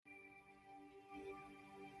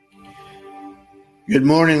Good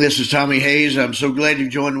morning. This is Tommy Hayes. I'm so glad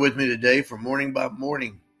you've joined with me today for Morning by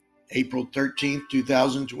Morning, April 13th,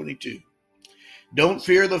 2022. Don't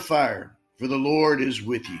fear the fire, for the Lord is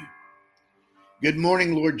with you. Good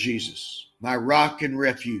morning, Lord Jesus, my rock and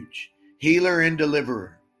refuge, healer and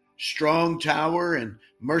deliverer, strong tower and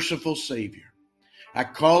merciful Savior. I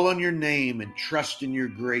call on your name and trust in your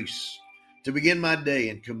grace to begin my day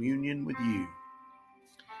in communion with you.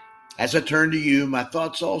 As I turn to you, my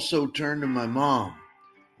thoughts also turn to my mom,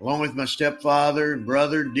 along with my stepfather and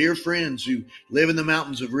brother, dear friends who live in the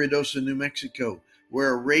mountains of Ruidoso, New Mexico,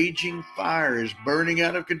 where a raging fire is burning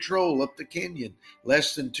out of control up the canyon,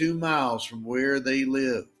 less than 2 miles from where they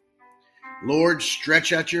live. Lord,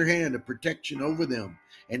 stretch out your hand of protection over them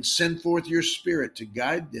and send forth your spirit to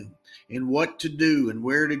guide them in what to do and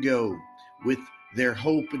where to go with their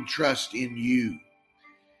hope and trust in you.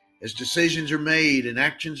 As decisions are made and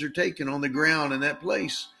actions are taken on the ground in that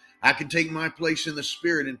place, I can take my place in the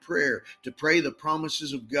Spirit in prayer to pray the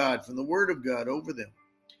promises of God from the Word of God over them.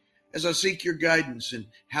 As I seek your guidance in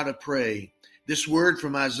how to pray, this word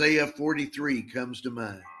from Isaiah 43 comes to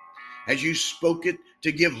mind. As you spoke it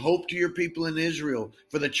to give hope to your people in Israel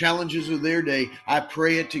for the challenges of their day, I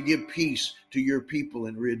pray it to give peace to your people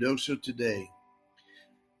in Ruidoso today.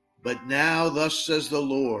 But now thus says the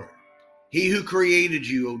Lord, He who created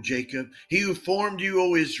you, O Jacob, He who formed you,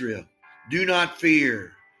 O Israel, do not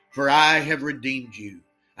fear, for I have redeemed you.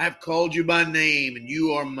 I have called you by name, and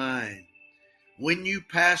you are mine. When you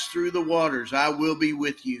pass through the waters, I will be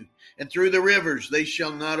with you, and through the rivers, they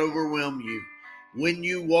shall not overwhelm you. When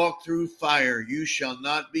you walk through fire, you shall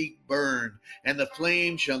not be burned, and the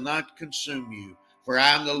flame shall not consume you. For I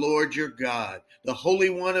am the Lord your God, the Holy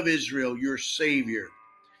One of Israel, your Savior.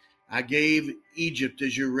 I gave Egypt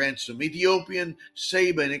as your ransom, Ethiopian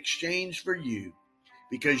Seba in exchange for you,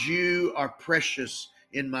 because you are precious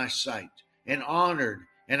in my sight and honored,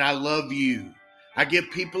 and I love you. I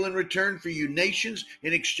give people in return for you, nations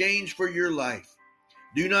in exchange for your life.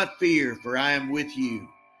 Do not fear, for I am with you.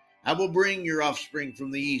 I will bring your offspring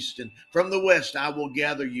from the east, and from the west I will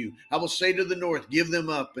gather you. I will say to the north, give them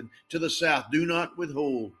up, and to the south, do not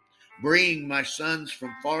withhold. Bring my sons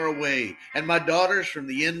from far away, and my daughters from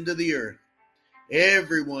the end of the earth.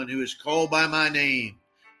 Everyone who is called by my name,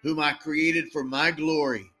 whom I created for my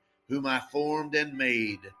glory, whom I formed and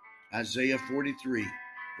made. Isaiah 43,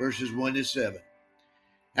 verses 1 to 7.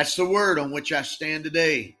 That's the word on which I stand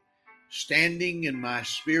today, standing in my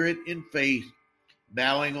spirit in faith,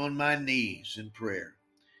 bowing on my knees in prayer.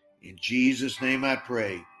 In Jesus' name I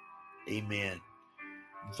pray. Amen.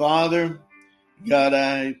 Father, God,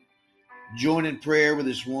 I join in prayer with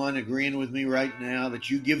this one agreeing with me right now that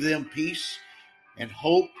you give them peace and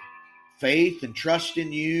hope, faith, and trust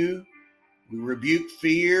in you. We rebuke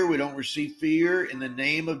fear. We don't receive fear in the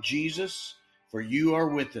name of Jesus, for you are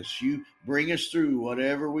with us. You bring us through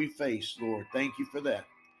whatever we face, Lord. Thank you for that.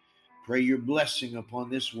 Pray your blessing upon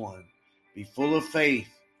this one. Be full of faith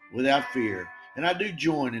without fear. And I do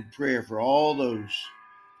join in prayer for all those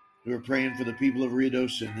who are praying for the people of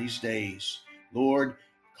Ruidoso in these days. Lord,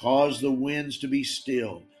 cause the winds to be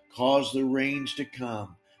still. Cause the rains to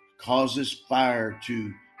come. Cause this fire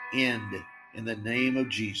to end in the name of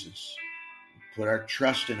Jesus. Put our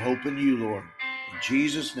trust and hope in you, Lord. In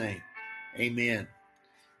Jesus' name, amen.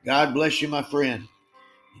 God bless you, my friend,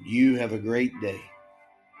 and you have a great day.